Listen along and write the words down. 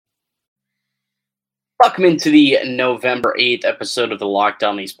Welcome into the November 8th episode of the Locked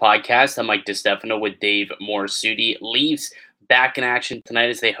On Leafs podcast. I'm Mike DiStefano with Dave Morisuti. Leafs back in action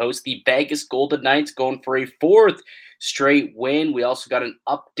tonight as they host the Vegas Golden Knights, going for a fourth straight win. We also got an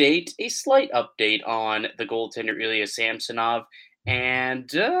update, a slight update on the goaltender Ilya Samsonov, and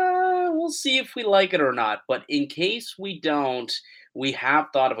we'll see if we like it or not. But in case we don't, we have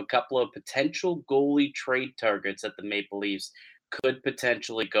thought of a couple of potential goalie trade targets that the Maple Leafs could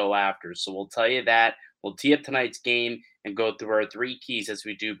potentially go after. So we'll tell you that. We'll tee up tonight's game and go through our three keys as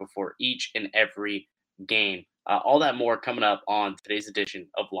we do before each and every game. All that more coming up on today's edition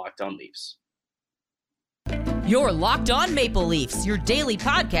of Locked On Leafs. You're Locked On Maple Leafs, your daily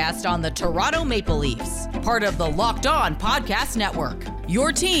podcast on the Toronto Maple Leafs. Part of the Locked On Podcast Network,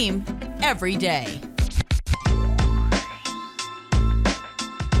 your team every day.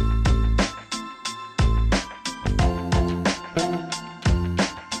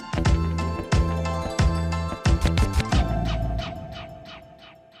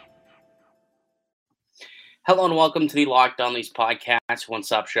 Hello and welcome to the Locked On Leafs podcast,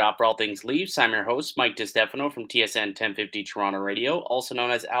 one-stop shop for all things Leafs. I'm your host, Mike DiStefano from TSN 1050 Toronto Radio, also known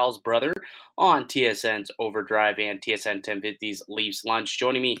as Al's brother on TSN's Overdrive and TSN 1050's Leafs Lunch.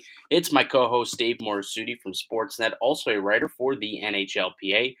 Joining me, it's my co-host Dave Morisuti from Sportsnet, also a writer for the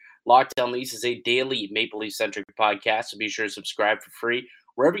NHLPA. Locked On Leafs is a daily Maple Leaf-centric podcast, so be sure to subscribe for free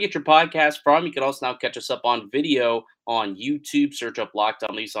wherever you get your podcast from. You can also now catch us up on video on YouTube. Search up Locked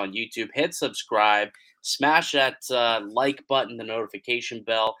On Leafs on YouTube. Hit subscribe. Smash that like button, the notification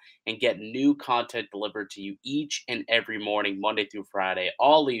bell, and get new content delivered to you each and every morning, Monday through Friday.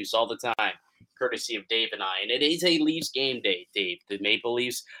 All Leafs, all the time, courtesy of Dave and I. And it is a Leafs game day, Dave. The Maple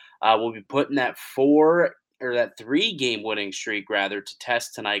Leafs will be putting that three-game winning streak, rather, to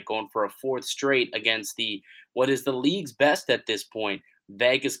test tonight, going for a fourth straight against what is the league's best at this point,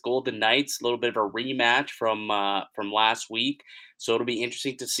 Vegas Golden Knights. A little bit of a rematch from last week. So it'll be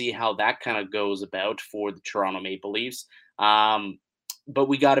interesting to see how that kind of goes about for the Toronto Maple Leafs. But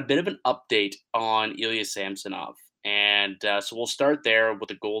we got a bit of an update on Ilya Samsonov. And so we'll start there with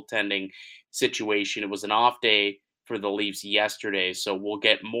the goaltending situation. It was an off day for the Leafs yesterday, so we'll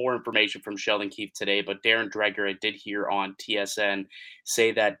get more information from Sheldon Keefe today. But Darren Dreger, I did hear on TSN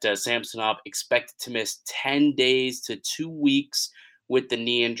say that Samsonov expected to miss 10 days to 2 weeks with the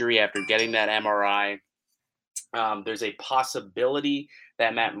knee injury after getting that MRI. There's a possibility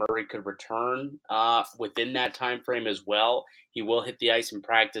that Matt Murray could return within that time frame as well. He will hit the ice in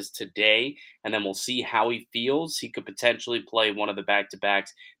practice today, and then we'll see how he feels. He could potentially play one of the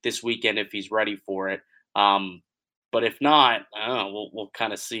back-to-backs this weekend if he's ready for it. But if not, we'll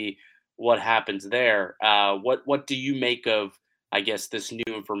kind of see what happens there. What do you make of, I guess, this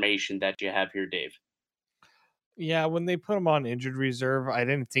new information that you have here, Dave? Yeah, when they put him on injured reserve, I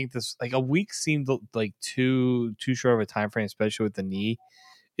didn't think this, like, a week seemed like too short of a time frame, especially with the knee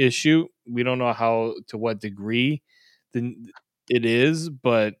issue. We don't know to what degree it is,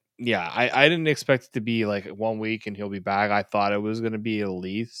 but yeah, I didn't expect it to be like 1 week and he'll be back. I thought it was going to be at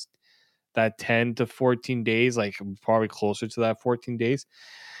least that 10 to 14 days, like probably closer to that 14 days.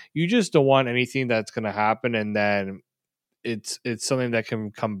 You just don't want anything that's going to happen and then it's something that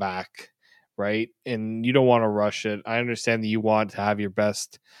can come back. Right. And you don't want to rush it. I understand that you want to have your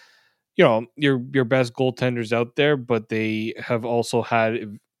best, your best goaltenders out there, but they have also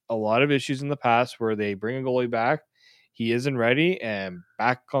had a lot of issues in the past where they bring a goalie back, he isn't ready, and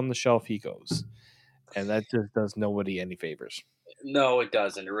back on the shelf he goes. And that just does nobody any favors. No, it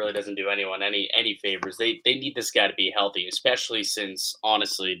doesn't. It really doesn't do anyone any favors. They need this guy to be healthy, especially since,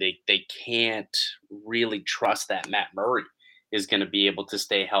 honestly, they can't really trust that Matt Murray is going to be able to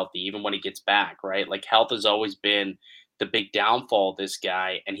stay healthy even when he gets back, right? Like, health has always been the big downfall of this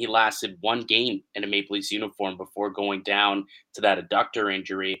guy, and he lasted one game in a Maple Leafs uniform before going down to that adductor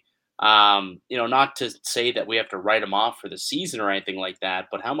injury. Not to say that we have to write him off for the season or anything like that,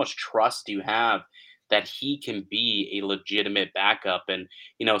 but how much trust do you have that he can be a legitimate backup? And,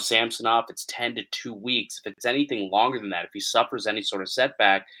 Samsonov, it's 10 to 2 weeks. If it's anything longer than that, if he suffers any sort of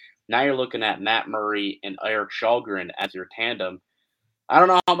setback, now you're looking at Matt Murray and Erik Källgren as your tandem. I don't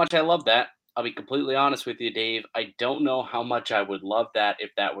know how much I love that. I'll be completely honest with you, Dave. I don't know how much I would love that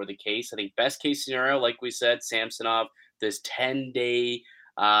if that were the case. I think best case scenario, like we said, Samsonov, this 10-day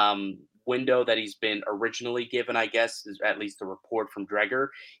window that he's been originally given, I guess, is at least the report from Dreger,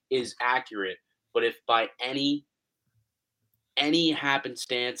 is accurate. But if by any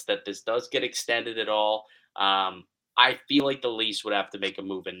happenstance that this does get extended at all, I feel like the Leafs would have to make a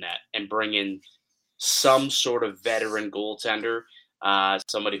move in net and bring in some sort of veteran goaltender,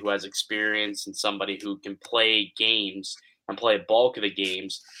 somebody who has experience and somebody who can play games and play a bulk of the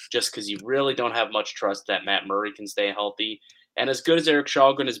games just because you really don't have much trust that Matt Murray can stay healthy. And as good as Eric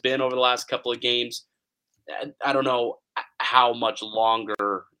Shaulgren has been over the last couple of games, I don't know how much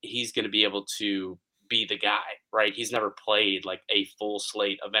longer he's going to be able to be the guy, right? He's never played like a full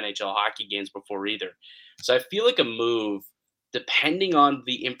slate of NHL hockey games before either. So I feel like a move, depending on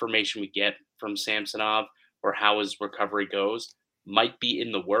the information we get from Samsonov or how his recovery goes, might be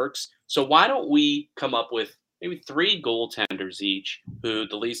in the works. So why don't we come up with maybe 3 goaltenders each who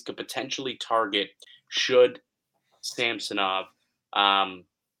the Leafs could potentially target should Samsonov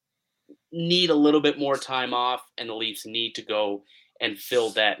need a little bit more time off, and the Leafs need to go and fill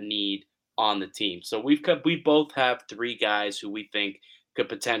that need on the team. So we both have 3 guys who we think could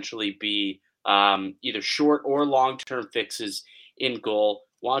potentially be either short or long-term fixes in goal.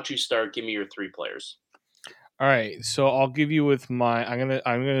 Why don't you start? Give me your 3 players. All right, so I'll give you with my. I'm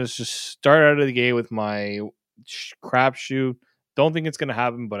gonna just start out of the gate with my crapshoot. Don't think it's gonna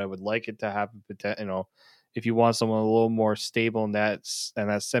happen, but I would like it to happen. You know, if you want someone a little more stable, and that's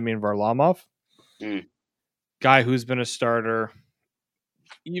Semyon Varlamov, guy who's been a starter.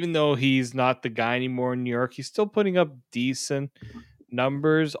 Even though he's not the guy anymore in New York, he's still putting up decent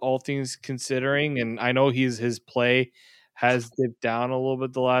numbers, all things considering. And I know his play has dipped down a little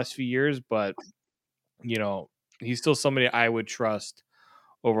bit the last few years, but you know, he's still somebody I would trust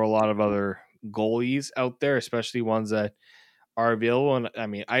over a lot of other goalies out there, especially ones that are available. And I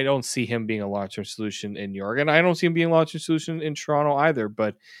mean, I don't see him being a long-term solution in New York, and I don't see him being a long-term solution in Toronto either,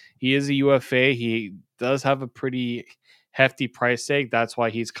 but he is a UFA. He does have a pretty hefty price tag. That's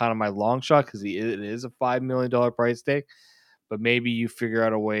why he's kind of my long shot, because it is a $5 million price tag, but maybe you figure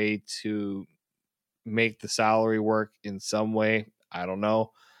out a way to make the salary work in some way. I don't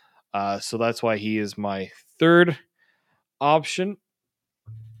know. So that's why he is my 3rd option.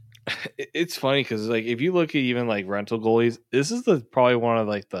 It's funny because like if you look at even like rental goalies, this is probably one of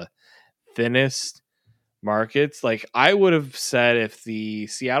like the thinnest markets. Like I would have said if the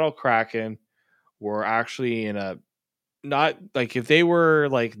Seattle Kraken were actually in a not like if they were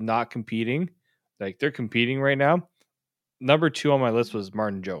like not competing, like they're competing right now. Number 2 on my list was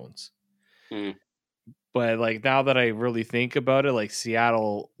Martin Jones. But like now that I really think about it, like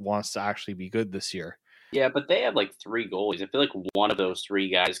Seattle wants to actually be good this year. Yeah, but they have like 3 goalies. I feel like one of those 3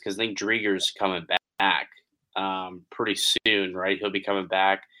 guys, because I think Drieger's coming back pretty soon, right? He'll be coming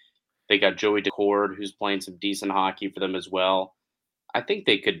back. They got Joey Decord, who's playing some decent hockey for them as well. I think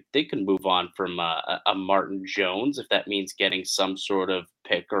they could move on from a Martin Jones if that means getting some sort of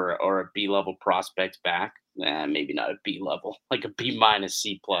pick or a B-level prospect back. Maybe not a B level, like a B minus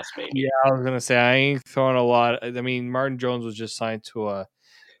C plus, maybe. Yeah, I was gonna say I ain't throwing a lot. I mean, Martin Jones was just signed to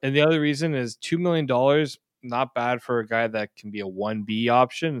and the other reason is $2 million. Not bad for a guy that can be a 1B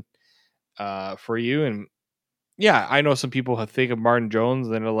option for you. And yeah, I know some people think of Martin Jones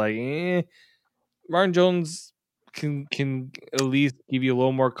and they're like, Martin Jones can at least give you a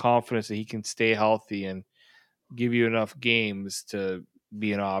little more confidence that he can stay healthy and give you enough games to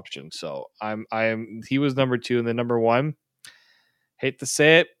be an option. So he was number 2, and then number 1, hate to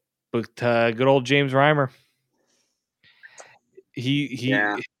say it, but good old James Reimer.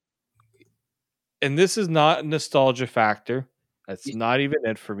 Yeah. And this is not a nostalgia factor. That's not even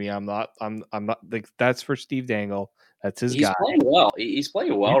it for me. I'm not like that's for Steve Dangle. That's his guy. He's playing well. He's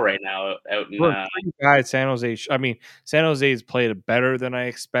playing well right now out in guy San Jose. I mean, San Jose's played better than I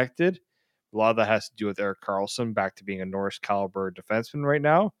expected. A lot of that has to do with Erik Karlsson back to being a Norris caliber defenseman right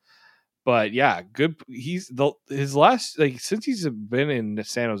now. But yeah, good. His last since he's been in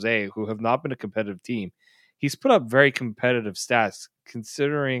San Jose, who have not been a competitive team, he's put up very competitive stats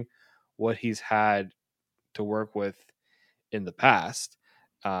considering what he's had to work with in the past.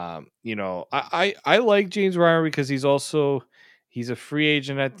 You know, I like James Reimer because he's a free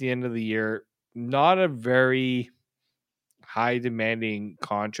agent at the end of the year, not a very high demanding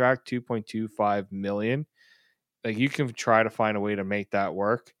contract, $2.25 million. Like you can try to find a way to make that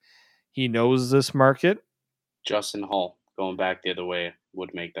work. He knows this market. Justin Hall going back the other way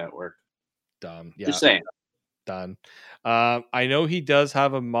would make that work. Dumb. Yeah. Just saying. Done. I know he does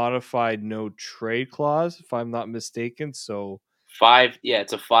have a modified no trade clause, if I'm not mistaken. So 5,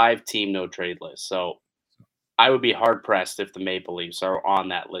 it's a 5-team no trade list. So I would be hard pressed if the Maple Leafs are on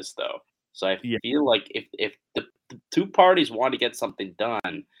that list, though. So I feel like if the 2 parties want to get something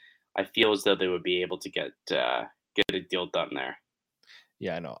done, I feel as though they would be able to get a deal done there.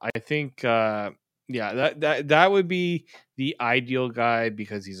 Yeah, no, I think that would be the ideal guy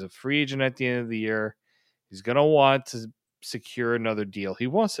because he's a free agent at the end of the year. He's gonna want to secure another deal. He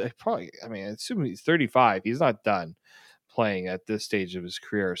wants to probably. I mean, assuming he's 35, he's not done playing at this stage of his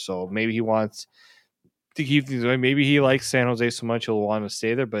career. So maybe he wants to keep things away. Maybe he likes San Jose so much he'll want to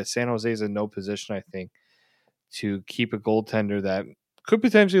stay there, but San Jose is in no position, I think, to keep a goaltender that could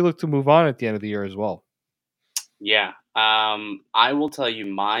potentially look to move on at the end of the year as well. Yeah. I will tell you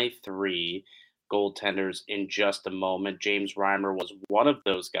my three goaltenders in just a moment. James Reimer was one of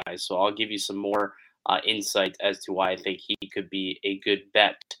those guys, so I'll give you some more insight as to why I think he could be a good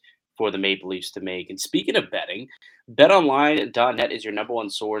bet for the Maple Leafs to make. And speaking of betting, betonline.net is your number one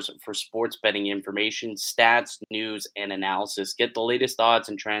source for sports betting information, stats, news, and analysis. Get the latest odds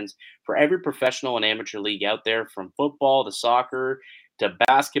and trends for every professional and amateur league out there, from football to soccer to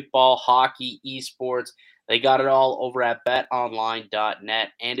basketball, hockey, esports. They got it all over at betonline.net.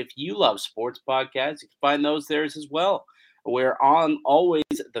 And if you love sports podcasts, you can find those there as well. We're on always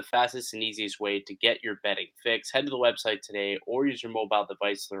the fastest and easiest way to get your betting fix. Head to the website today or use your mobile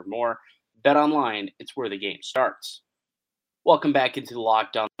device to learn more. Bet online, it's where the game starts. Welcome back into the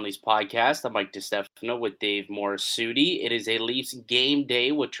Locked On Leafs podcast. I'm Mike DiStefano with Dave Morassutti. It is a Leafs game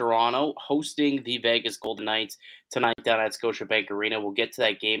day with Toronto hosting the Vegas Golden Knights tonight down at Scotiabank Arena. We'll get to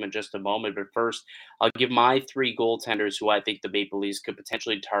that game in just a moment, but first, I'll give my three goaltenders who I think the Maple Leafs could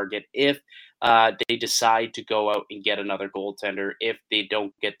potentially target if they decide to go out and get another goaltender, if they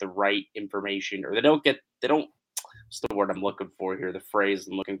don't get the right information, or they don't, what's the word I'm looking for here, the phrase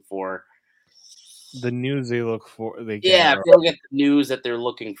I'm looking for? The news they look for, if they don't get the news that they're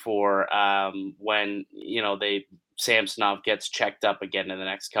looking for when Samsonov gets checked up again in the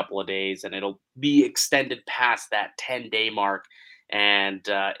next couple of days, and it'll be extended past that 10-day mark. And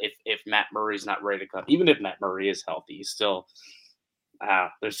if Matt Murray's not ready to come, even if Matt Murray is healthy, he's still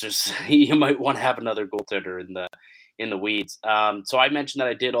there's just you might want to have another goaltender in the weeds. So I mentioned that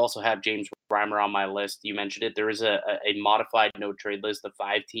I did also have James Reimer on my list. You mentioned it. There is a modified no trade list, a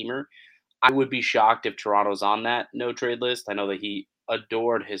 5-teamer. I would be shocked if Toronto's on that no trade list. I know that he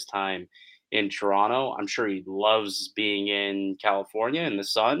adored his time in Toronto. I'm sure he loves being in California in the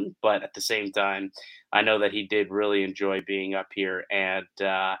sun, but at the same time, I know that he did really enjoy being up here, and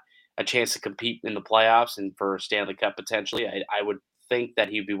a chance to compete in the playoffs and for Stanley Cup potentially. I would think that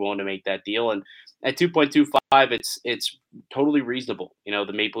he'd be willing to make that deal. And at 2.25, it's totally reasonable.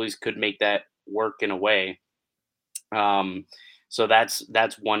 The Maple Leafs could make that work in a way. So that's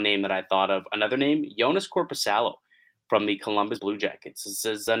one name that I thought of. Another name, Joonas Korpisalo from the Columbus Blue Jackets. This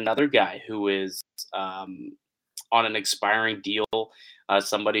is another guy who is on an expiring deal,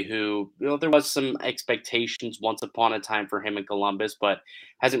 somebody who, there was some expectations once upon a time for him in Columbus, but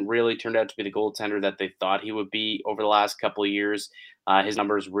hasn't really turned out to be the goaltender that they thought he would be over the last couple of years. His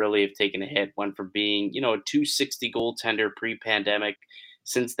numbers really have taken a hit, went from being, a 260 goaltender pre-pandemic,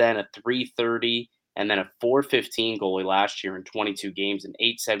 since then a 330, and then a 415 goalie last year in 22 games, an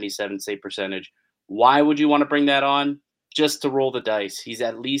 877 save percentage. Why would you want to bring that on? Just to roll the dice. He's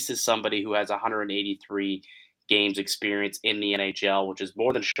at least as somebody who has 183 games experience in the NHL, which is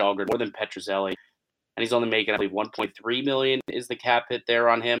more than Shalgren, more than Petrozelli. And he's only making, I believe, $1.3 million is the cap hit there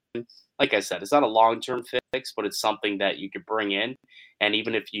on him. Like I said, it's not a long-term fix, but it's something that you could bring in. And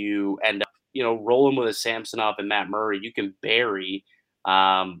even if you end up, rolling with a Samsonov and Matt Murray, you can bury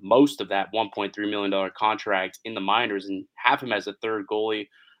most of that $1.3 million contract in the minors and have him as a third goalie,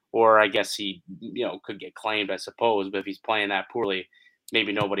 or I guess he, could get claimed, I suppose. But if he's playing that poorly,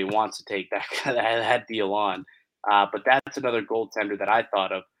 maybe nobody wants to take that deal on. But that's another goaltender that I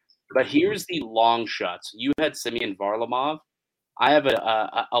thought of. But here's the long shots. You had Semyon Varlamov. I have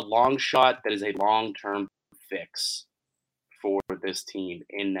a long shot that is a long-term fix for this team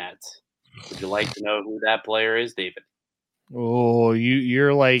in net. Would you like to know who that player is, David? Oh,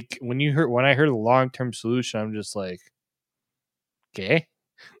 you're like, when I heard the long-term solution, I'm just like, okay,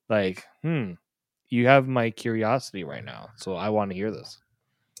 like, you have my curiosity right now, so I want to hear this.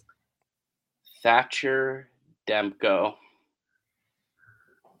 Thatcher Demko.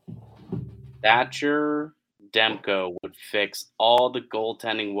 Thatcher Demko would fix all the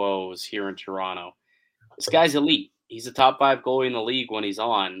goaltending woes here in Toronto. This guy's elite. He's a top 5 goalie in the league when he's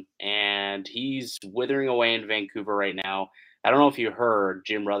on, and he's withering away in Vancouver right now. I don't know if you heard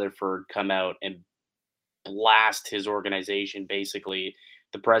Jim Rutherford come out and blast his organization, basically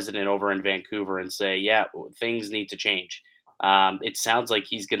the president over in Vancouver, and say, yeah, things need to change. It sounds like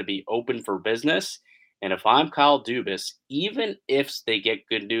he's going to be open for business. And if I'm Kyle Dubas, even if they get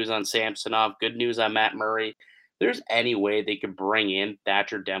good news on Samsonov, good news on Matt Murray, there's any way they could bring in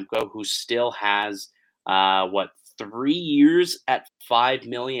Thatcher Demko, who still has, 3 years at $5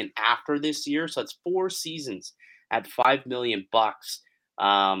 million after this year. So it's 4 seasons at $5 million bucks.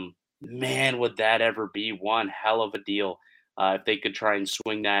 Man, would that ever be one hell of a deal if they could try and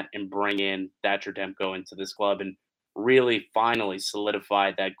swing that and bring in Thatcher Demko into this club. And really finally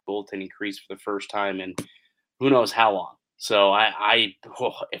solidified that goaltending crease for the first time in who knows how long. So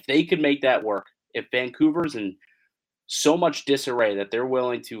if they could make that work, if Vancouver's in so much disarray that they're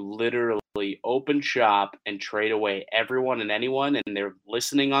willing to literally open shop and trade away everyone and anyone, and they're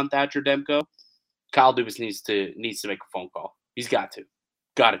listening on Thatcher Demko, Kyle Dubas needs to make a phone call. He's got to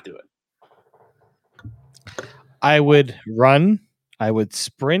do it. I would run. I would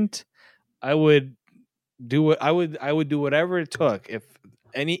sprint. I would do what I would do whatever it took if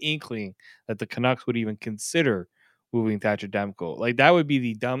any inkling that the Canucks would even consider moving Thatcher Demko. Like that would be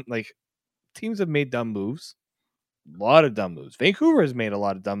the dumb. Like teams have made dumb moves, a lot of dumb moves. Vancouver has made a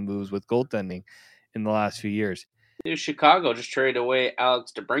lot of dumb moves with goaltending in the last few years. Dude, Chicago just traded away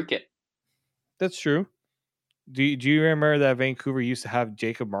Alex DeBrincat. That's true. Do you remember that Vancouver used to have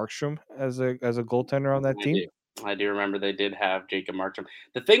Jacob Markstrom as a goaltender on that team? I do remember they did have Jacob Markstrom.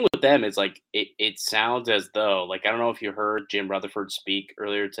 The thing with them is like it sounds as though like I don't know if you heard Jim Rutherford speak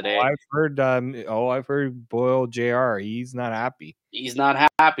earlier today. I've heard Boyle JR. He's not happy. He's not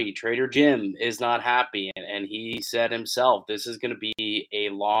happy. Trader Jim is not happy, and he said himself, this is going to be a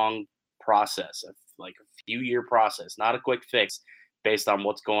long process, like a few-year process, not a quick fix, based on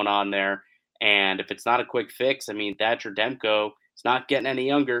what's going on there. And if it's not a quick fix, I mean, Thatcher Demko is not getting any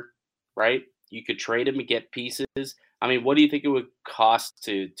younger, right? You could trade him and get pieces. I mean, what do you think it would cost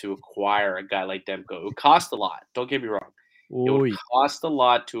to acquire a guy like Demko? It would cost a lot. Don't get me wrong. It would cost a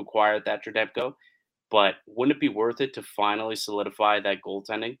lot to acquire Thatcher Demko, but wouldn't it be worth it to finally solidify that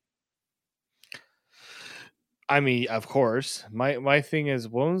goaltending? I mean, of course. My thing is,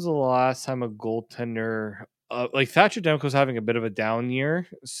 when was the last time a goaltender like Thatcher Demko's having a bit of a down year?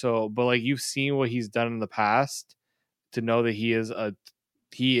 So, but like you've seen what he's done in the past to know that he is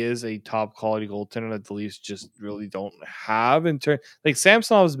a top quality goaltender that the Leafs just really don't have in turn. Like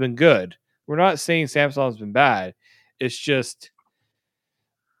Samsonov has been good. We're not saying Samsonov's been bad. It's just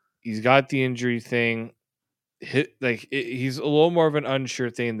he's got the injury thing. He's a little more of an unsure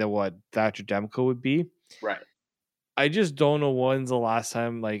thing than what Thatcher Demko would be. Right. I just don't know when's the last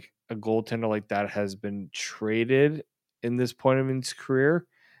time like a goaltender like that has been traded in this point of his career.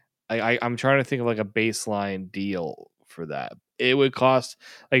 I'm trying to think of like a baseline deal for that. It would cost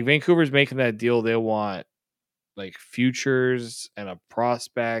like Vancouver's making that deal. They want like futures and a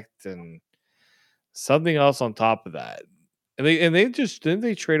prospect and something else on top of that. And they just didn't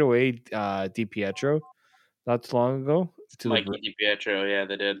they trade away DiPietro not too long ago to Mikey DiPietro, yeah,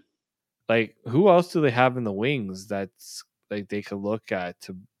 they did. Like who else do they have in the wings that's like they could look at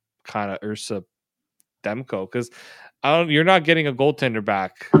to kind of Ursa Demko? Because you're not getting a goaltender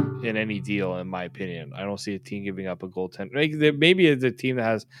back in any deal, in my opinion. I don't see a team giving up a goaltender. Like, maybe it's a team that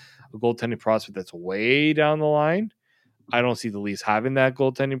has a goaltending prospect that's way down the line. I don't see the Leafs having that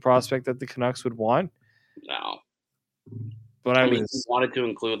goaltending prospect that the Canucks would want. No. But I mean, you wanted to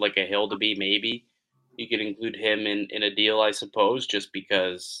include like a Hildeby, maybe. You could include him in a deal, I suppose, just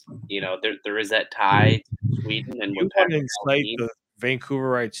because, you know, there is that tie to Sweden. And you want to incite the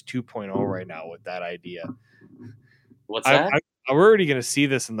Vancouverites 2.0 right now with that idea. What's that? We're already going to see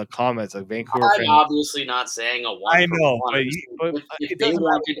this in the comments. Like Vancouver I'm obviously not saying a one. I know, but if they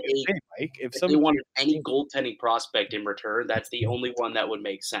wanted any goaltending prospect in return, that's the only one that would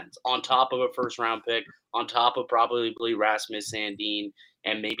make sense. On top of a first-round pick, on top of probably Rasmus Sandin,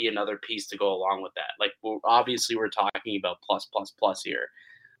 and maybe another piece to go along with that. Like, obviously, we're talking about plus here.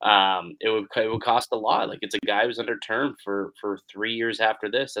 It would cost a lot. Like, it's a guy who's under term for 3 years after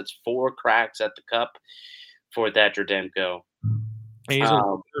this. That's 4 cracks at the cup for Thatcher Demko. And he's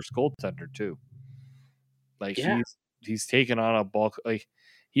a first goaltender too. Like he's taken on a bulk. Like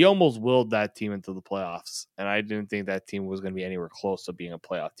he almost willed that team into the playoffs, and I didn't think that team was going to be anywhere close to being a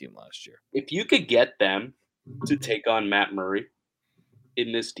playoff team last year. If you could get them to take on Matt Murray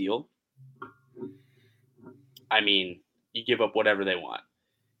in this deal, I mean, you give up whatever they want.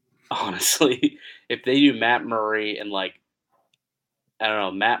 Honestly, if they do Matt Murray and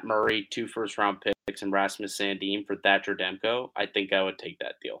Matt Murray, 2 first-round picks, and Rasmus Sandin for Thatcher Demko, I think I would take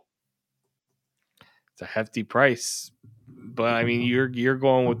that deal. It's a hefty price, but I mean, you're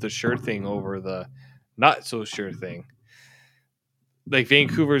going with the sure thing over the not so sure thing. Like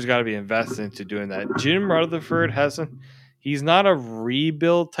Vancouver's got to be invested into doing that. Jim Rutherford he's not a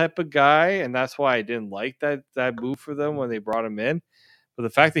rebuild type of guy, and that's why I didn't like that move for them when they brought him in. But the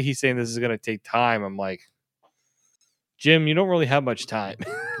fact that he's saying this is going to take time, I'm like, Jim, you don't really have much time.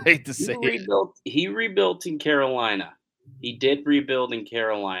 I hate to say it. He rebuilt in Carolina. He did rebuild in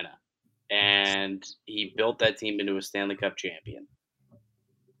Carolina. And he built that team into a Stanley Cup champion.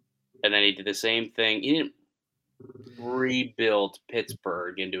 And then he did the same thing. He didn't rebuild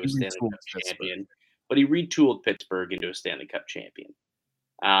Pittsburgh into a Stanley Cup champion. but he retooled Pittsburgh into a Stanley Cup champion.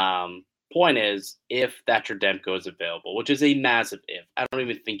 Point is, if Thatcher Demko is available, which is a massive if, I don't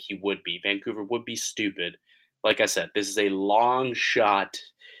even think he would be. Vancouver would be stupid. Like I said, this is a long shot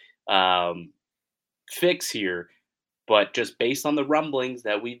fix here, but just based on the rumblings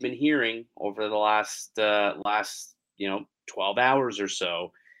that we've been hearing over the last 12 hours or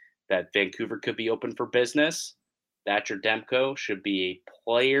so, that Vancouver could be open for business. Thatcher Demko should be a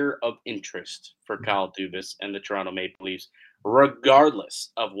player of interest for Kyle Dubas and the Toronto Maple Leafs,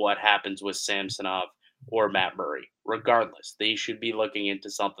 regardless of what happens with Samsonov or Matt Murray. Regardless, they should be looking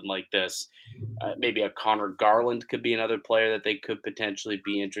into something like this. Maybe a Connor Garland could be another player that they could potentially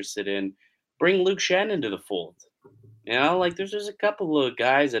be interested in. Bring Luke Shen into the fold. You know, like there's just a couple of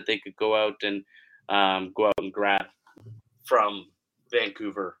guys that they could go out and grab from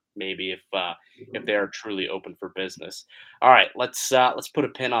Vancouver, maybe if they are truly open for business. All right, let's put a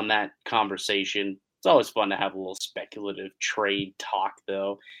pin on that conversation. It's always fun to have a little speculative trade talk,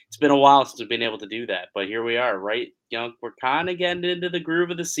 though. It's been a while since we've been able to do that, but here we are, right? You know, we're kind of getting into the groove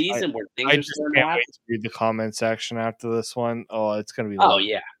of the season where things are starting to happen. Wait to read the comment section after this one. Oh, it's going to be. Oh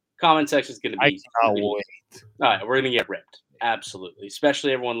yeah, comment section is going to be. I cannot wait. All right, we're going to get ripped. Absolutely,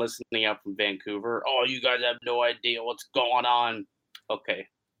 especially everyone listening out from Vancouver. Oh, you guys have no idea what's going on. Okay.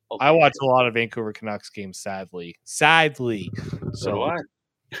 I watch a lot of Vancouver Canucks games, sadly. So do I.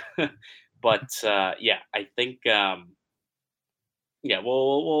 But yeah, I think we'll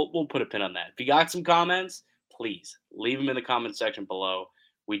put a pin on that. If you got some comments, please leave them in the comment section below.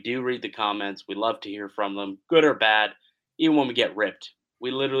 We do read the comments. We love to hear from them, good or bad. Even when we get ripped,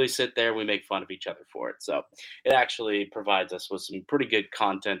 we literally sit there, we make fun of each other for it. So it actually provides us with some pretty good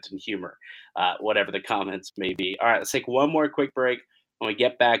content and humor, whatever the comments may be. All right, let's take one more quick break. When we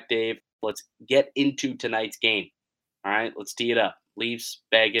get back, Dave, let's get into tonight's game. All right, let's tee it up. Leafs,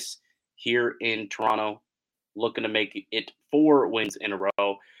 Vegas, here in Toronto, looking to make it 4 wins in a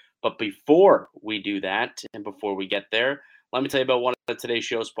row. But before we do that, and before we get there, let me tell you about one of today's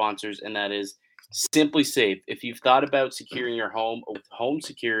show sponsors, and that is Simply Safe. If you've thought about securing your home with home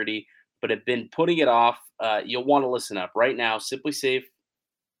security, but have been putting it off, you'll want to listen up. Right now, Simply Safe.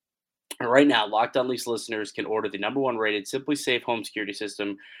 Right now, Locked On Leafs listeners can order the #1 rated Simply Safe home security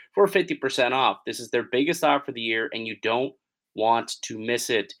system for 50% off. This is their biggest offer of the year, and you don't want to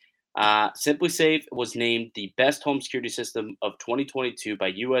miss it. Simply Safe was named the best home security system of 2022 by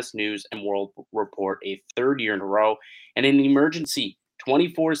U.S. News and World Report, a 3rd year in a row. And in an emergency,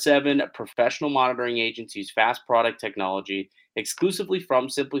 24/7 professional monitoring agents use fast product technology exclusively from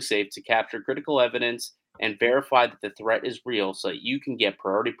Simply Safe to capture critical evidence and verify that the threat is real so that you can get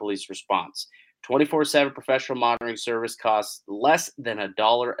priority police response. 24/7 professional monitoring service costs less than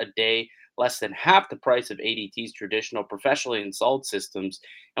 $1 a day, less than half the price of ADT's traditional professionally installed systems.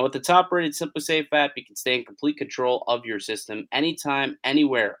 And with the top-rated Simply Safe app, you can stay in complete control of your system anytime,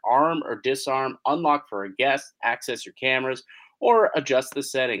 anywhere. Arm or disarm, unlock for a guest, access your cameras, or adjust the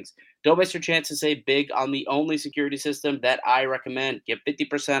settings. Don't miss your chance to save big on the only security system that I recommend. Get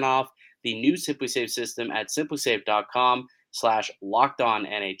 50% off the new Simply Safe system at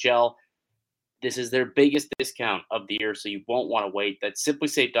simplysafe.com/lockedonnhl. This is their biggest discount of the year, so you won't want to wait. That's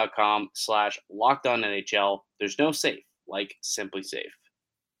simplysafe.com/lockedonnhl. There's no safe like Simply Safe.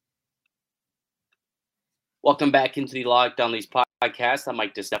 Welcome back into the Locked On Leafs podcast. I'm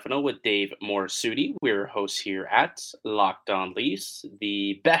Mike DeStefano with Dave Morisuti. We're hosts here at Locked On Leafs,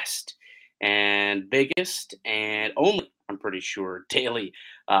 the best and biggest and only, I'm pretty sure, daily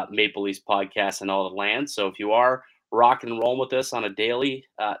Maple Leafs podcast in all the land. So if you are rock and roll with us on a daily,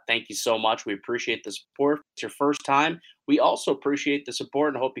 thank you so much. We appreciate the support. If it's your first time, we also appreciate the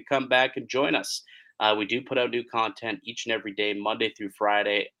support and hope you come back and join us. We do put out new content each and every day, Monday through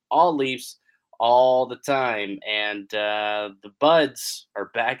Friday, all Leafs, all the time. And the Buds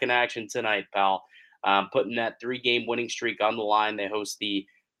are back in action tonight, pal. Putting that 3-game winning streak on the line. They host the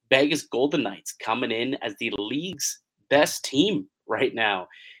Vegas Golden Knights, coming in as the league's best team right now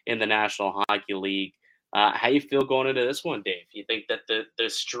in the National Hockey League. How you feel going into this one, Dave? You think that the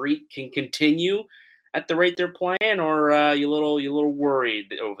streak can continue at the rate they're playing, or you little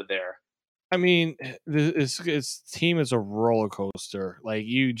worried over there? I mean, this team is a roller coaster. Like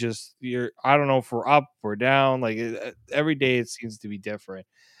you're I don't know if we're up or down. Like every day it seems to be different.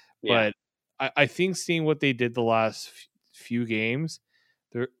 Yeah. But I think seeing what they did the last few games,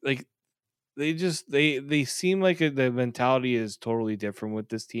 they're like they seem like the mentality is totally different with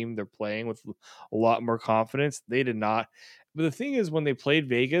this team. They're playing with a lot more confidence. They did not. But the thing is, when they played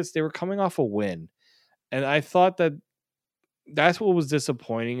Vegas, they were coming off a win, and I thought that's what was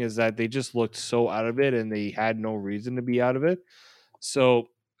disappointing, is that they just looked so out of it and they had no reason to be out of it. So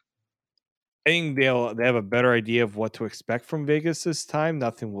I think they have a better idea of what to expect from Vegas this time.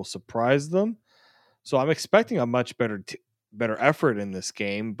 Nothing will surprise them. So I'm expecting a much better effort in this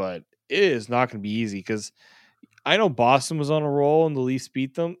game, but it is not going to be easy because I know Boston was on a roll and the Leafs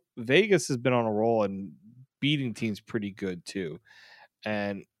beat them. Vegas has been on a roll and beating teams pretty good too.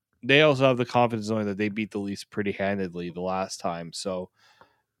 And they also have the confidence knowing that they beat the Leafs pretty handedly the last time. So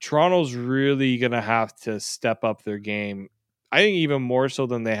Toronto's really going to have to step up their game. I think even more so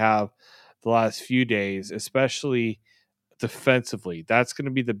than they have the last few days, especially defensively. That's going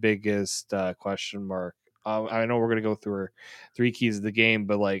to be the biggest question mark. I know we're going to go through our 3 keys of the game,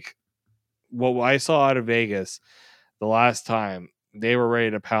 but like what I saw out of Vegas the last time, they were ready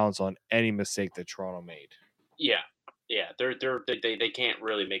to pounce on any mistake that Toronto made. Yeah, yeah, they can't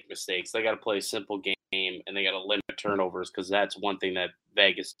really make mistakes. They got to play a simple game and they got to limit turnovers because that's one thing that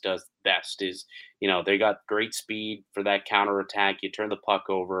Vegas does best. Is they got great speed for that counter attack. You turn the puck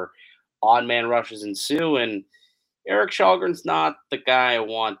over, odd man rushes ensue, and Eric Shalgren's not the guy I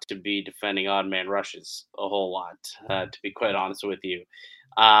want to be defending odd man rushes a whole lot. To be quite honest with you.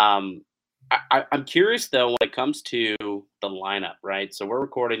 Um, I'm curious though when it comes to the lineup, right? So we're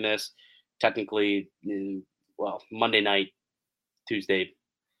recording this technically, Monday night, Tuesday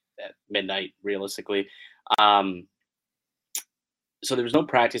at midnight, realistically. Um, so there was no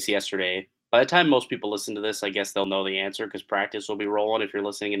practice yesterday. By the time most people listen to this, I guess they'll know the answer because practice will be rolling if you're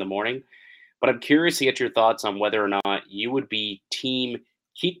listening in the morning. But I'm curious to get your thoughts on whether or not you would be team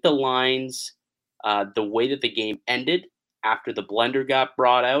keep the lines the way that the game ended after the blender got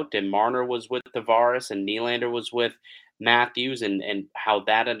brought out and Marner was with Tavares and Nylander was with Matthews and how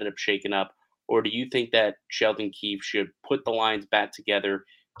that ended up shaking up. Or do you think that Sheldon Keefe should put the lines back together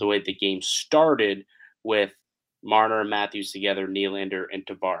the way the game started with Marner and Matthews together, Nylander and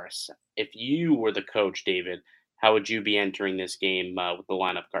Tavares? If you were the coach, David, how would you be entering this game with the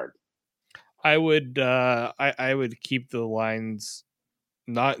lineup card? I would keep the lines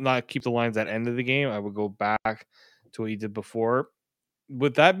not keep the lines at end of the game. I would go back to what you did before.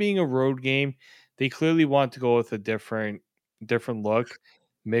 With that being a road game, they clearly want to go with a different look,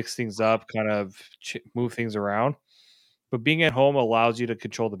 mix things up, kind of move things around. But being at home allows you to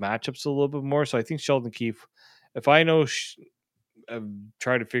control the matchups a little bit more. So I think Sheldon Keefe, if I know, I've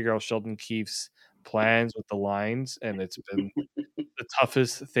tried to figure out Sheldon Keefe's plans with the lines, and it's been the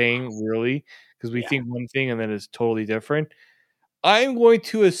toughest thing, really, because we Yeah. think one thing and then it's totally different. I'm going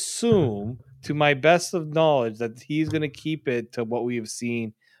to assume, to my best of knowledge, that he's going to keep it to what we have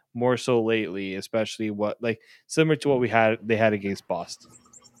seen more so lately, especially similar to what they had against Boston.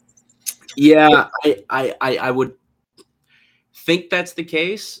 Yeah, I would think that's the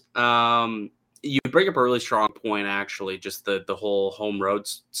case. You bring up a really strong point, actually, just the whole home road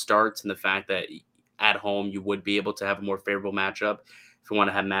starts and the fact that at home you would be able to have a more favorable matchup if you want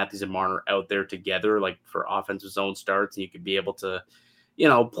to have Matthews and Marner out there together, like for offensive zone starts, and you could be able to,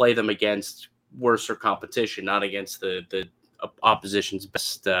 play them against worser competition, not against the opposition's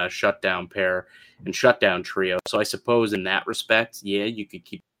best shutdown pair and shutdown trio. So I suppose in that respect, yeah, you could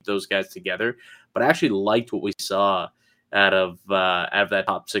keep those guys together. But I actually liked what we saw out of that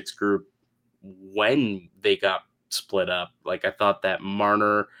top 6 group when they got split up. Like I thought that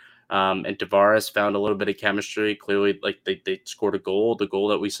Marner and Tavares found a little bit of chemistry. Clearly, like they scored a goal. The goal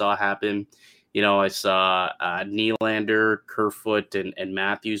that we saw happen. I saw Nylander, Kerfoot, and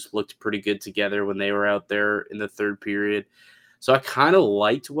Matthews looked pretty good together when they were out there in the third period. So I kind of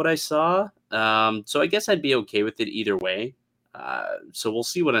liked what I saw. So I guess I'd be okay with it either way. So we'll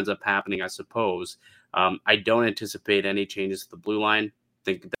see what ends up happening, I suppose. I don't anticipate any changes to the blue line. I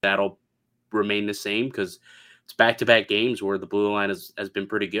think that'll remain the same because it's back-to-back games where the blue line has been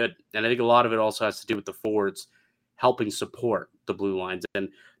pretty good. And I think a lot of it also has to do with the forwards helping support the blue lines. And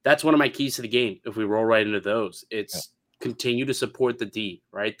that's one of my keys to the game. If we roll right into those, it's continue to support the D,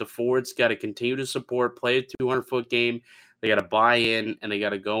 right? The forwards got to continue to support, play a 200-foot game. They got to buy in and they got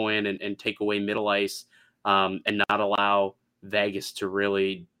to go in and take away middle ice and not allow Vegas to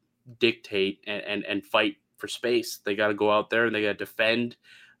really dictate and fight for space. They got to go out there and they got to defend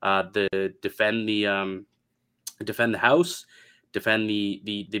the house, defend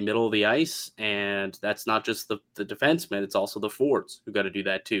the middle of the ice, and that's not just the defensemen; it's also the forwards who got to do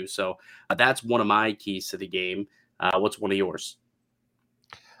that too. So that's one of my keys to the game. What's one of yours?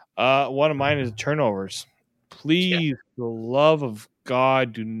 One of mine is turnovers. Please, for the love of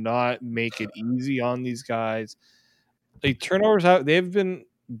God, do not make it easy on these guys. Like turnovers, they've been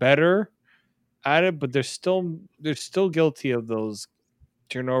better at it, but they're still guilty of those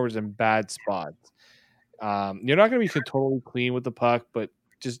turnovers in bad spots. You're not going to be totally clean with the puck, but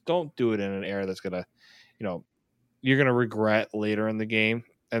just don't do it in an area that's gonna, you're gonna regret later in the game.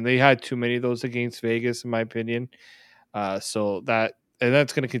 And they had too many of those against Vegas, in my opinion. So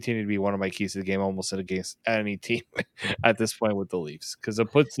that's going to continue to be one of my keys to the game, almost against any team at this point with the Leafs, because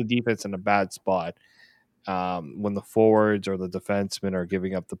it puts the defense in a bad spot when the forwards or the defensemen are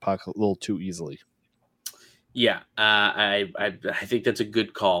giving up the puck a little too easily. Yeah, I think that's a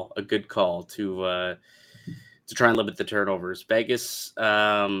good call. A good call to try and limit the turnovers. Vegas.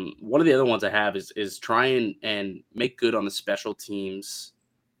 One of the other ones I have is try and make good on the special teams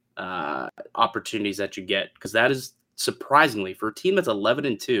opportunities that you get, because that is surprisingly for a team that's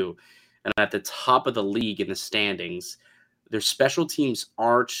 11-2 and at the top of the league in the standings, their special teams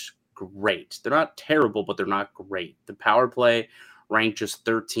aren't great. They're not terrible, but they're not great. The power play ranked just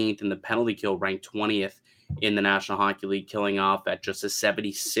 13th and the penalty kill ranked 20th in the National Hockey League, killing off at just a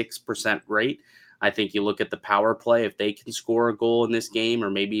 76% rate. I think you look at the power play, if they can score a goal in this game or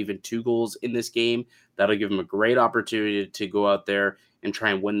maybe even 2 goals in this game, that'll give them a great opportunity to go out there and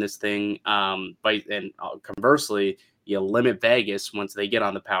try and win this thing. Conversely, you limit Vegas once they get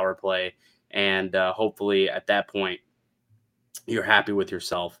on the power play, and hopefully at that point you're happy with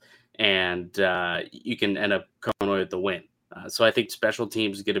yourself and you can end up coming away with the win. So I think special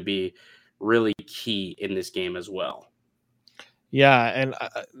teams is going to be really key in this game as well. Yeah, and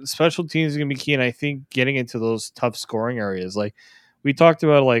special teams is going to be key, and I think getting into those tough scoring areas, like we talked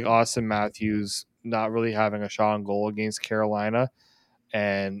about, like Austin Matthews not really having a shot on goal against Carolina,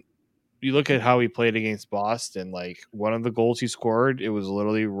 and you look at how he played against Boston, like one of the goals he scored, it was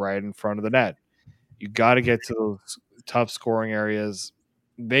literally right in front of the net. You got to get to those tough scoring areas.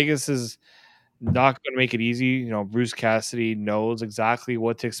 Vegas is not going to make it easy. You know, Bruce Cassidy knows exactly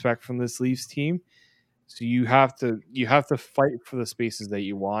what to expect from this Leafs team. So you have to fight for the spaces that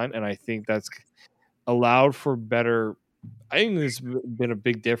you want, and I think that's allowed for better. I think there's been a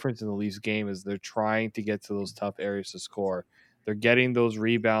big difference in the Leafs game is they're trying to get to those tough areas to score. They're getting those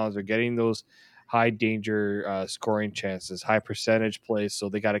rebounds. They're getting those high danger scoring chances, high percentage plays. So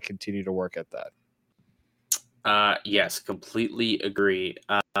they got to continue to work at that. Yes, completely agree.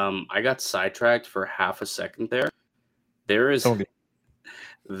 I got sidetracked for half a second there. There is, I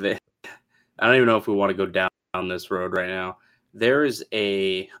don't even know if we want to go down this road right now. There is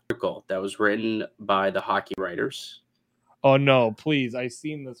a article that was written by the hockey writers. Oh no, please. I've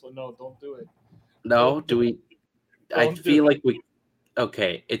seen this one. No, don't do it. No, do we? I feel like we.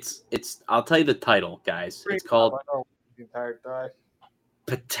 Okay, it's. I'll tell you the title, guys. It's called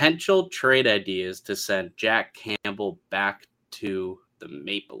Potential Trade Ideas to Send Jack Campbell Back to the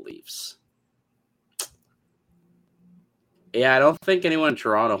Maple Leafs. Yeah, I don't think anyone in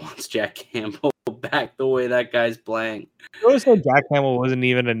Toronto wants Jack Campbell back the way that guy's playing. You notice that Jack Campbell wasn't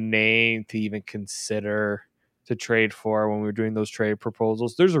even a name to even consider to trade for when we were doing those trade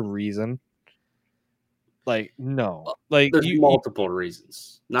proposals. There's a reason. Like, no. Like, there's multiple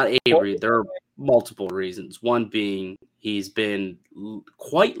reasons. Not a reason. There are multiple reasons. One being he's been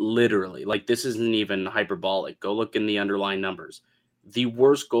quite literally, like this isn't even hyperbolic. Go look in the underlying numbers. The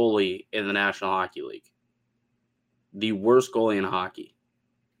worst goalie in the National Hockey League. The worst goalie in hockey.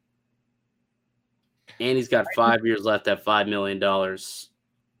 And he's got 5 years left at $5 million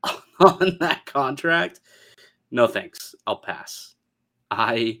on that contract. No thanks. I'll pass.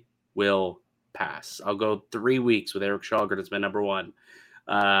 I will pass. I'll go 3 weeks with Eric Kallgren as my number one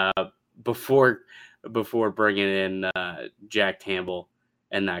before bringing in Jack Campbell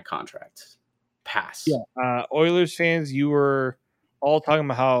and that contract. Pass. Yeah. Oilers fans, you were all talking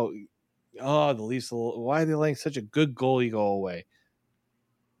about how the Leafs, why are they letting such a good goalie go away?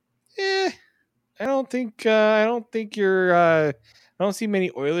 I don't think you're. I don't see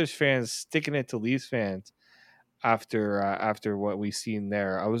many Oilers fans sticking it to Leafs fans after what we've seen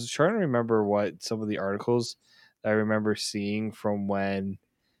there. I was trying to remember what some of the articles that I remember seeing from when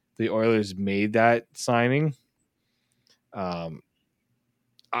the Oilers made that signing. I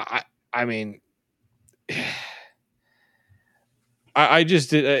mean, I just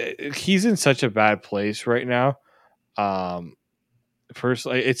did. He's in such a bad place right now.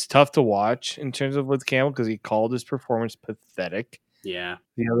 Personally, it's tough to watch in terms of with Campbell because he called his performance pathetic. Yeah,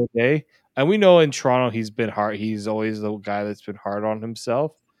 the other day, and we know in Toronto he's been hard. He's always the guy that's been hard on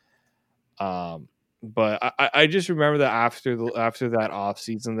himself. But I just remember that after that off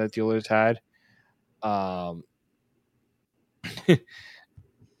season that the Oilers had,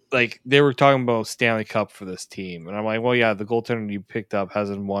 like they were talking about Stanley Cup for this team, and I'm like, well, yeah, the goaltender you picked up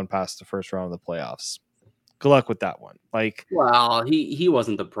hasn't won past the first round of the playoffs. Good luck with that one. Like, well, he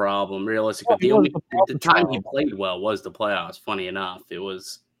wasn't the problem realistically. The time he played well was the playoffs. Funny enough, it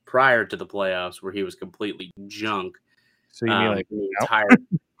was prior to the playoffs where he was completely junk. So you mean like the entire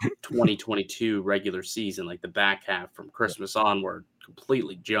 2022 regular season, like the back half from Christmas onward,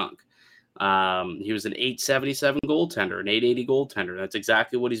 completely junk. He was an 877 goaltender, an 880 goaltender. That's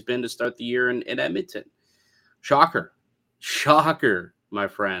exactly what he's been to start the year in Edmonton. Shocker, my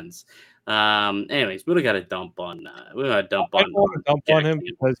friends. Anyways, we got to dump on. I don't want to dump on him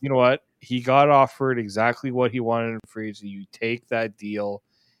because you know what? He got offered exactly what he wanted in free agency. You take that deal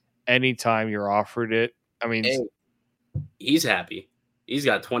anytime you're offered it. I mean, hey, he's happy. He's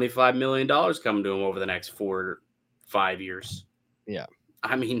got $25 million coming to him over the next 4 or 5 years. Yeah.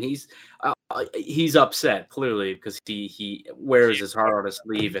 I mean, he's upset clearly because he wears his heart on his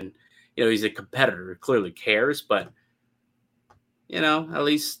sleeve, and he's a competitor. Clearly cares, but at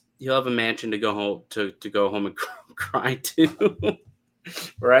least he'll have a mansion to go home to go home and cry to.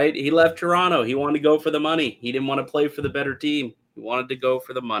 Right? He left Toronto. He wanted to go for the money. He didn't want to play for the better team. He wanted to go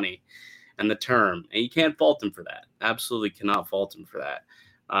for the money and the term, and you can't fault him for that. Absolutely cannot fault him for that.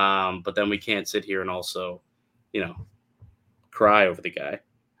 But then we can't sit here and also, cry over the guy.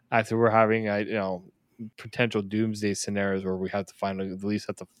 After we're having, potential doomsday scenarios where we have to find a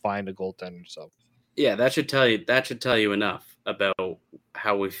goaltender. So, yeah, that should tell you enough about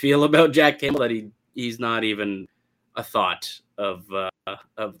how we feel about Jack Campbell, that he's not even a thought of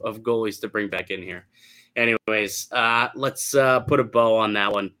goalies to bring back in here. Anyways, let's put a bow on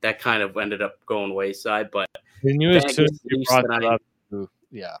that one. That kind of ended up going wayside, but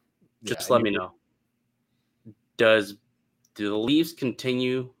just let me know. Do the Leafs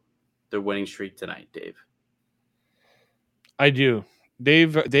continue their winning streak tonight, Dave? I do.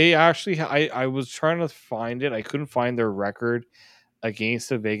 They actually, I was trying to find it. I couldn't find their record against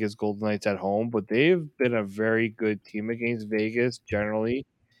the Vegas Golden Knights at home, but they've been a very good team against Vegas generally.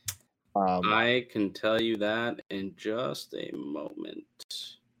 I can tell you that in just a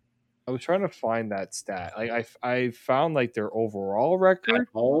moment. I was trying to find that stat. I found their overall record at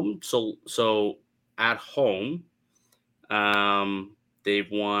home. So at home, they've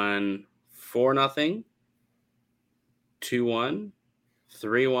won 4-0, 2-1,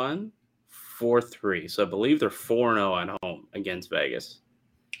 3-1, 4-3. So I believe they're 4-0 at home against Vegas.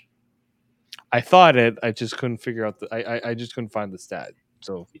 I thought it. I just couldn't figure out I just couldn't find the stat.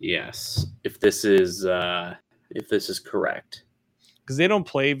 So yes, if this is correct, because they don't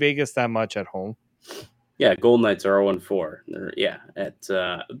play Vegas that much at home. Yeah, Golden Knights are 0-4.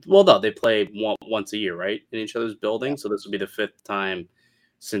 They play once a year, right, in each other's building. So this will be the 5th time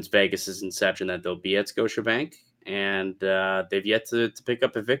since Vegas' inception that they'll be at Scotiabank, and they've yet to pick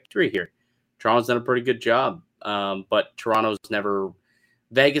up a victory here. Toronto's done a pretty good job, but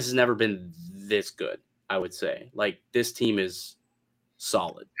Vegas has never been this good, I would say. This team is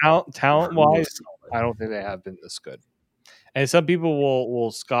solid. Talent-wise, I don't think they have been this good. And some people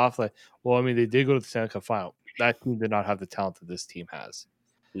will scoff they did go to the Stanley Cup final. That team did not have the talent that this team has.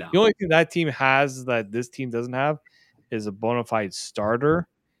 No. The only thing that team has that this team doesn't have is a bona fide starter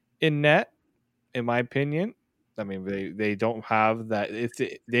in net, in my opinion. I mean, they don't have that. If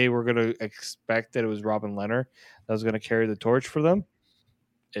they were going to expect that it was Robin Lehner that was going to carry the torch for them,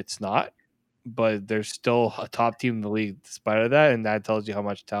 it's not. But there's still a top team in the league despite of that, and that tells you how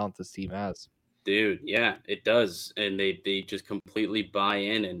much talent this team has. Dude, yeah, it does. And they just completely buy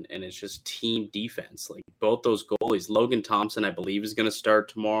in, and it's just team defense. Both those goalies, Logan Thompson, I believe, is going to start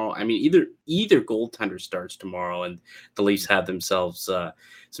tomorrow. I mean, either goaltender starts tomorrow, and the Leafs have themselves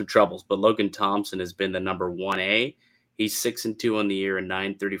some troubles. But Logan Thompson has been the number 1A. He's 6-2 on the year and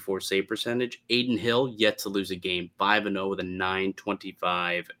 .934 save percentage. Adin Hill yet to lose a game, 5-0 with a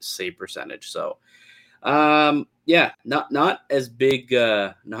 .925 save percentage. So, not as big,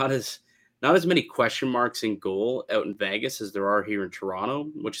 not as many question marks in goal out in Vegas as there are here in Toronto,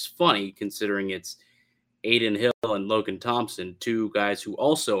 which is funny considering it's Adin Hill and Logan Thompson, two guys who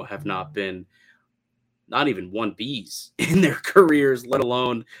also have not been not even 1Bs in their careers, let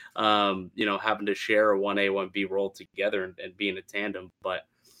alone, having to share a 1A, 1B role together and be in a tandem. But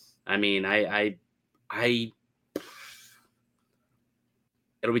I mean, it'll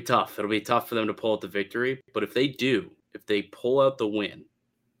be tough. It'll be tough for them to pull out the victory. But if they pull out the win,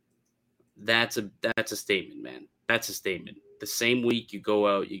 that's a statement, man. That's a statement. The same week you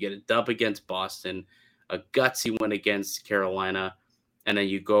go out, you get a dub against Boston, a gutsy win against Carolina, and then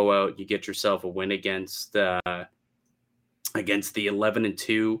you go out, you get yourself a win against the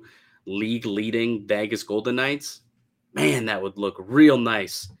 11-2 league leading Vegas Golden Knights. Man, that would look real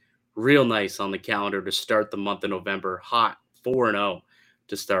nice on the calendar to start the month of November. Hot 4-0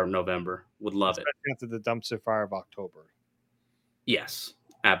 to start November. Would love it. After the dumpster fire of October. Yes,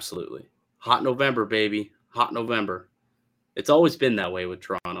 absolutely. Hot November, baby. Hot November. It's always been that way with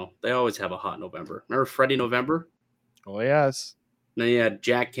Toronto. They always have a hot November. Remember Freddie November? Oh, yes. And then you had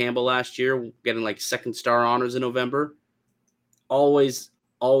Jack Campbell last year getting second star honors in November. always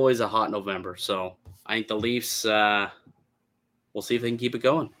a hot November. So I think the Leafs, we'll see if they can keep it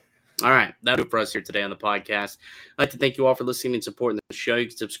going. All right, that'll do it for us here today on the podcast. I'd like to thank you all for listening and supporting the show. You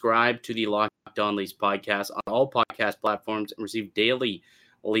can subscribe to the Locked On Leafs podcast on all podcast platforms and receive daily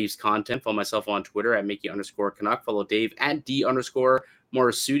Leafs content. Follow myself on Twitter at Mickey_Canuck. Follow Dave at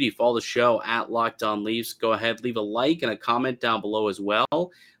D_Morisuti. Follow the show at Locked On Leafs. Go ahead, leave a like and a comment down below as well.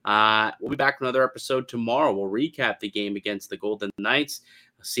 We'll be back for another episode tomorrow. We'll recap the game against the Golden Knights,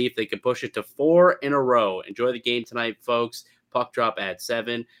 see if they can push it to 4 in a row. Enjoy the game tonight, folks. Puck drop at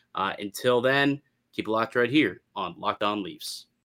 7. Until then, keep it locked right here on Locked On Leafs.